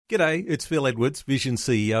G'day, it's Phil Edwards, Vision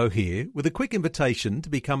CEO here, with a quick invitation to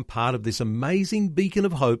become part of this amazing beacon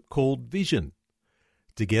of hope called Vision.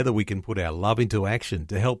 Together we can put our love into action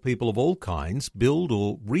to help people of all kinds build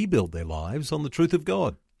or rebuild their lives on the truth of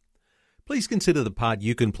God. Please consider the part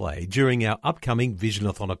you can play during our upcoming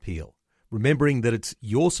Visionathon appeal, remembering that it's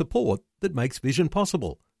your support that makes Vision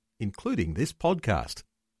possible, including this podcast.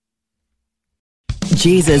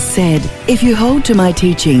 Jesus said, "If you hold to my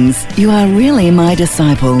teachings, you are really my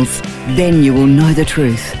disciples. Then you will know the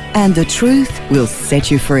truth, and the truth will set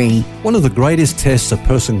you free." One of the greatest tests a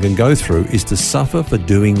person can go through is to suffer for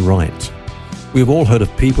doing right. We've all heard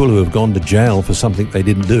of people who have gone to jail for something they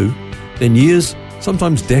didn't do. Then years,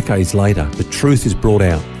 sometimes decades later, the truth is brought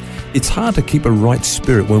out. It's hard to keep a right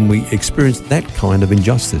spirit when we experience that kind of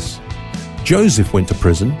injustice. Joseph went to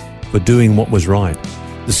prison for doing what was right.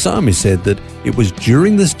 The psalmist said that it was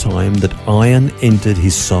during this time that iron entered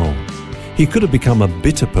his soul. He could have become a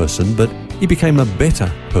bitter person, but he became a better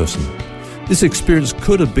person. This experience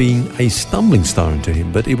could have been a stumbling stone to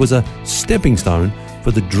him, but it was a stepping stone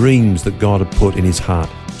for the dreams that God had put in his heart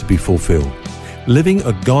to be fulfilled. Living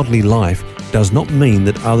a godly life does not mean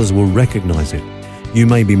that others will recognize it. You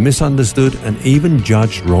may be misunderstood and even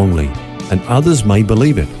judged wrongly, and others may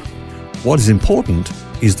believe it. What is important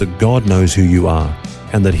is that God knows who you are,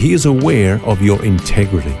 and that He is aware of your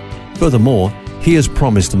integrity. Furthermore, He has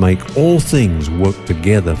promised to make all things work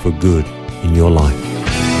together for good in your life.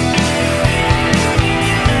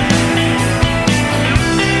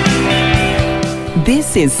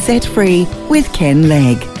 This is Set Free with Ken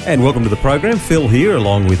Legg. And welcome to the program. Phil here,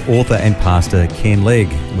 along with author and pastor Ken Legg.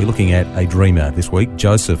 We're looking at a dreamer this week,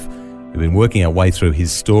 Joseph. We've been working our way through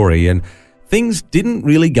his story, and things didn't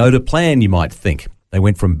really go to plan, you might think. They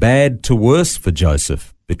went from bad to worse for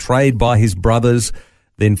Joseph, betrayed by his brothers,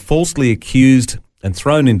 then falsely accused and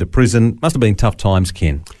thrown into prison. Must have been tough times,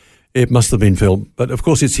 Ken. It must have been, Phil. But of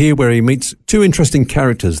course, it's here where he meets two interesting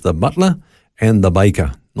characters, the butler and the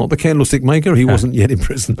baker. Not the candlestick maker. He wasn't yet in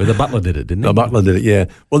prison. But the butler did it, didn't he? The butler did it, yeah.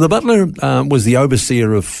 Well, the butler was the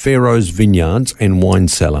overseer of Pharaoh's vineyards and wine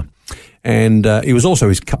cellar. And he was also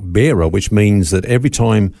his cupbearer, which means that every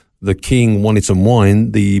time the king wanted some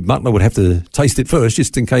wine, the butler would have to taste it first,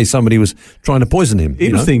 just in case somebody was trying to poison him.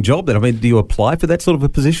 Interesting job then. I mean, do you apply for that sort of a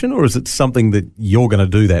position, or is it something that you're going to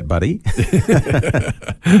do that, buddy?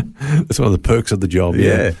 That's one of the perks of the job,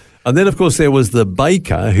 yeah. And then, of course, there was the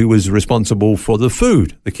baker who was responsible for the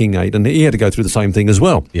food the king ate, and he had to go through the same thing as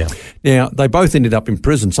well. Yeah. Now, they both ended up in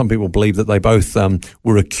prison. Some people believe that they both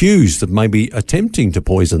were accused of maybe attempting to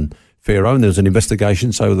poison Pharaoh, and there was an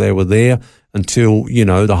investigation, so they were there until,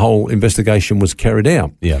 the whole investigation was carried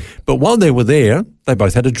out. Yeah. But while they were there, they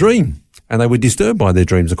both had a dream, and they were disturbed by their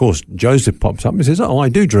dreams. Of course, Joseph pops up and says, "Oh, I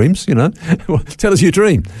do dreams, Well, tell us your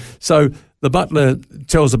dream." So the butler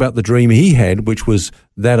tells about the dream he had, which was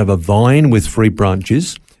that of a vine with 3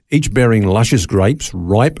 branches, each bearing luscious grapes,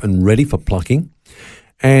 ripe and ready for plucking.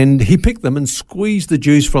 And he picked them and squeezed the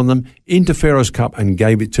juice from them into Pharaoh's cup and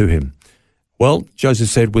gave it to him. Well, Joseph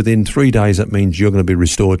said, within 3 days, that means you're going to be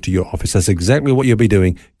restored to your office. That's exactly what you'll be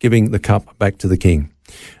doing, giving the cup back to the king.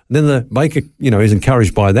 And then the baker, is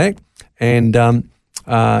encouraged by that. And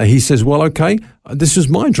he says, well, okay, this is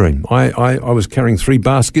my dream. I was carrying 3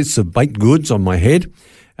 baskets of baked goods on my head.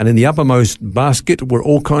 And in the uppermost basket were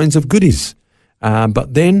all kinds of goodies.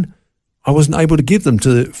 But then I wasn't able to give them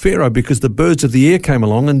to Pharaoh because the birds of the air came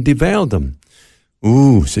along and devoured them.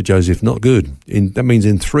 Ooh, said Joseph, not good. That means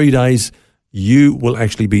in 3 days, you will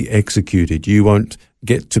actually be executed. You won't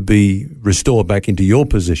get to be restored back into your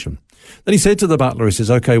position. Then he said to the butler, he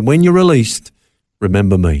says, okay, when you're released,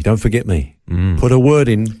 remember me. Don't forget me. Put a word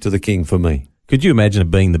in to the king for me. Could you imagine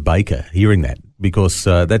it being the baker hearing that? Because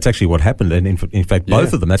that's actually what happened. And in fact,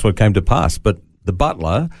 both of them, that's what came to pass. But the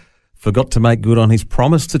butler forgot to make good on his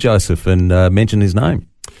promise to Joseph and mention his name.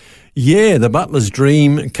 Yeah, the butler's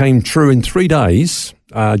dream came true in 3 days.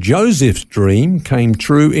 Joseph's dream came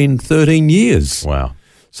true in 13 years. Wow.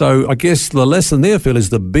 So I guess the lesson there, Phil, is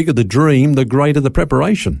the bigger the dream, the greater the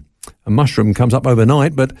preparation. A mushroom comes up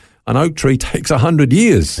overnight, but an oak tree takes 100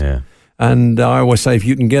 years. Yeah. And I always say if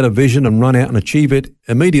you can get a vision and run out and achieve it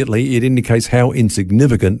immediately, it indicates how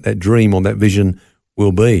insignificant that dream or that vision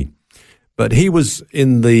will be. But he was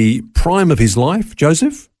in the prime of his life,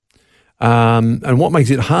 Joseph. And what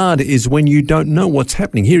makes it hard is when you don't know what's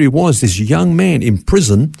happening. Here he was, this young man in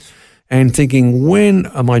prison, and thinking, when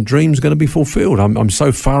are my dreams going to be fulfilled? I'm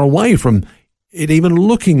so far away from it even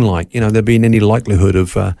looking like, there being any likelihood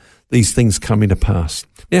of these things coming to pass.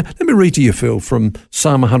 Now, let me read to you, Phil, from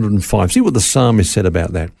Psalm 105. See what the psalmist said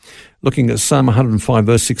about that. Looking at Psalm 105,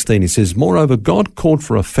 verse 16, it says, "Moreover, God called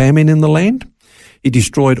for a famine in the land. He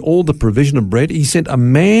destroyed all the provision of bread. He sent a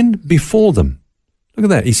man before them. Look at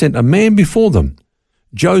that. He sent a man before them.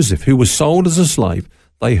 Joseph, who was sold as a slave,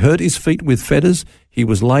 they hurt his feet with fetters. He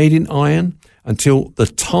was laid in iron until the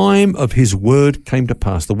time of his word came to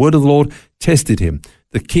pass. The word of the Lord tested him.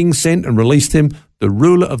 The king sent and released him. The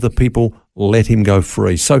ruler of the people let him go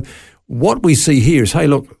free. So what we see here is, hey,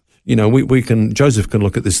 look, Joseph can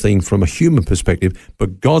look at this thing from a human perspective,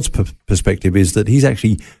 but God's perspective is that he's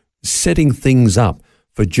actually setting things up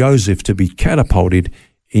for Joseph to be catapulted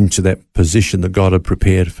into that position that God had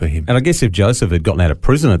prepared for him. And I guess if Joseph had gotten out of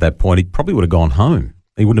prison at that point, he probably would have gone home.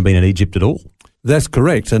 He wouldn't have been in Egypt at all. That's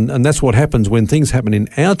correct. And that's what happens when things happen in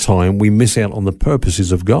our time. We miss out on the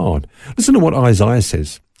purposes of God. Listen to what Isaiah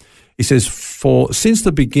says. He says, "For since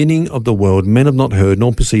the beginning of the world, men have not heard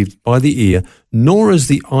nor perceived by the ear, nor has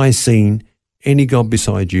the eye seen any God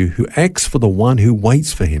beside you who acts for the one who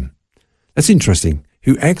waits for him." That's interesting.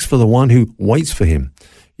 Who acts for the one who waits for him.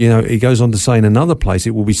 He goes on to say in another place,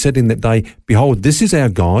 it will be said in that day, "Behold, this is our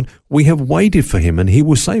God. We have waited for him, and he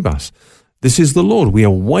will save us. This is the Lord. We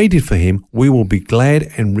have waited for him. We will be glad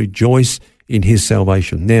and rejoice in his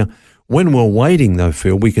salvation." Now, when we're waiting, though,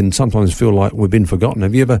 Phil, we can sometimes feel like we've been forgotten.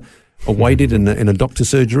 Have you ever waited in a doctor's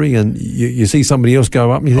surgery and you see somebody else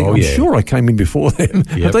go up and you think, I'm sure I came in before them.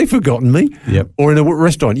 Yep. Have they forgotten me? Yep. Or in a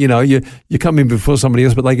restaurant, you come in before somebody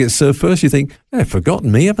else, but they get served first. You think, they've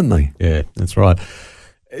forgotten me, haven't they? Yeah, that's right.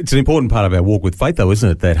 It's an important part of our walk with faith, though, isn't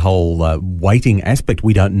it? That whole waiting aspect.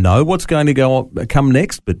 We don't know what's going to come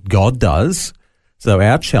next, but God does. So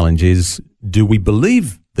our challenge is, do we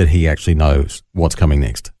believe that he actually knows what's coming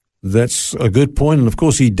next? That's a good point, and of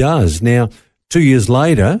course he does. Now, 2 years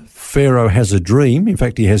later, Pharaoh has a dream. In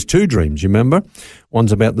fact, he has two dreams, you remember?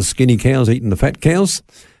 One's about the skinny cows eating the fat cows,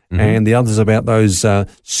 and the other's about those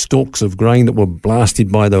stalks of grain that were blasted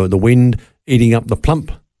by the wind eating up the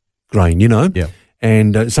plump grain, Yeah.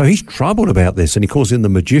 And so he's troubled about this, and he calls in the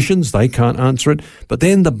magicians. They can't answer it. But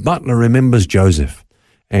then the butler remembers Joseph,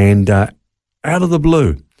 and out of the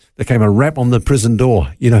blue, there came a rap on the prison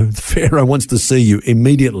door. Pharaoh wants to see you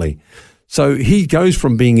immediately. So he goes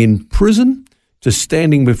from being in prison to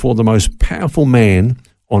standing before the most powerful man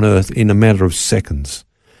on earth in a matter of seconds.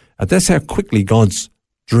 That's how quickly God's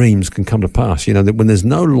dreams can come to pass. That when there's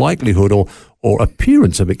no likelihood or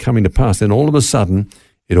appearance of it coming to pass, then all of a sudden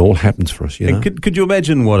it all happens for us. And could you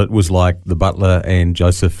imagine what it was like, the butler and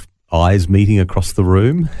Joseph eyes meeting across the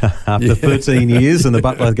room after 13 years, and the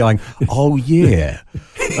butler going, "Oh yeah,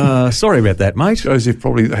 sorry about that, mate." Joseph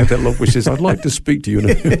probably had that look which says, "I'd like to speak to you."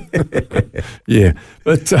 Yeah,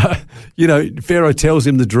 but Pharaoh tells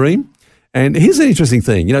him the dream, and here's an interesting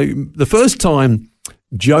thing. The first time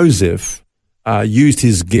Joseph used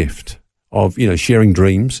his gift of sharing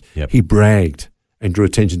dreams, he bragged and drew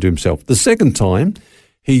attention to himself. The second time,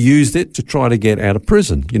 he used it to try to get out of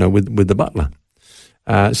prison, with the butler.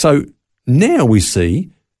 So now we see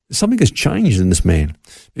something has changed in this man,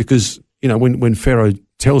 because, when Pharaoh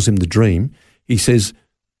tells him the dream, he says,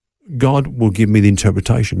 God will give me the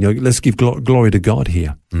interpretation. Let's give glory to God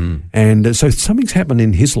here. And so something's happened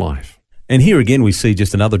in his life. And here again, we see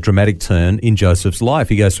just another dramatic turn in Joseph's life.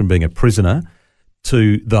 He goes from being a prisoner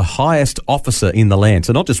to the highest officer in the land.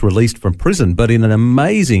 So not just released from prison, but in an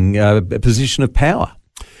amazing position of power.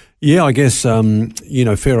 Yeah, I guess,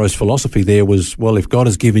 Pharaoh's philosophy there was, well, if God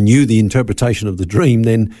has given you the interpretation of the dream,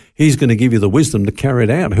 then he's going to give you the wisdom to carry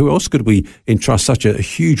it out. Who else could we entrust such a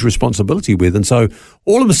huge responsibility with? And so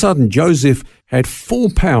all of a sudden, Joseph had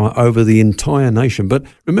full power over the entire nation. But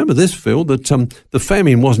remember this, Phil, that the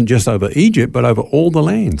famine wasn't just over Egypt, but over all the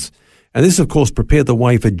lands. And this, of course, prepared the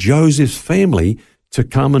way for Joseph's family to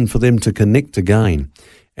come and for them to connect again.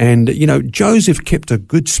 And, Joseph kept a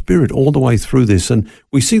good spirit all the way through this. And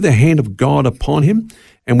we see the hand of God upon him.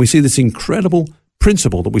 And we see this incredible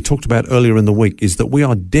principle that we talked about earlier in the week, is that we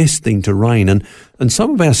are destined to reign. And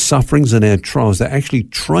some of our sufferings and our trials, they're actually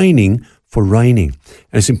training for reigning.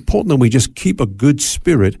 And it's important that we just keep a good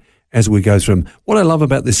spirit as we go through them. What I love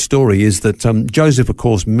about this story is that Joseph, of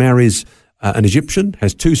course, marries an Egyptian,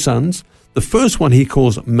 has two sons. The first one he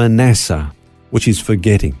calls Manasseh, which is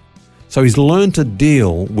forgetting. So he's learned to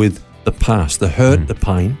deal with the past, the hurt, the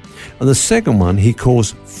pain. And the second one he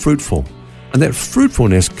calls fruitful. And that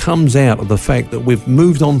fruitfulness comes out of the fact that we've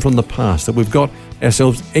moved on from the past, that we've got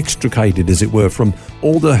ourselves extricated, as it were, from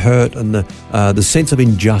all the hurt and the sense of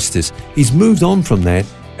injustice. He's moved on from that,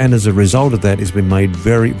 and as a result of that, he's been made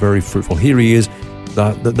very, very fruitful. Here he is,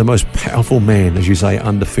 the most powerful man, as you say,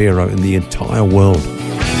 under Pharaoh in the entire world.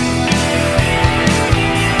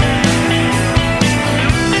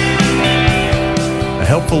 A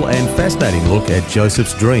helpful and fascinating look at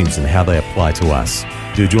Joseph's dreams and how they apply to us.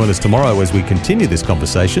 Do join us tomorrow as we continue this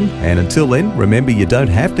conversation. And until then, remember you don't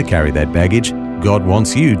have to carry that baggage. God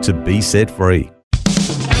wants you to be set free.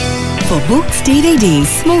 For books, DVDs,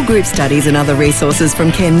 small group studies and other resources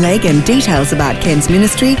from Ken Legg and details about Ken's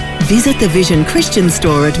ministry, visit the Vision Christian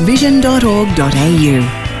store at vision.org.au.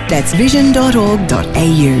 That's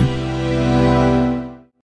vision.org.au.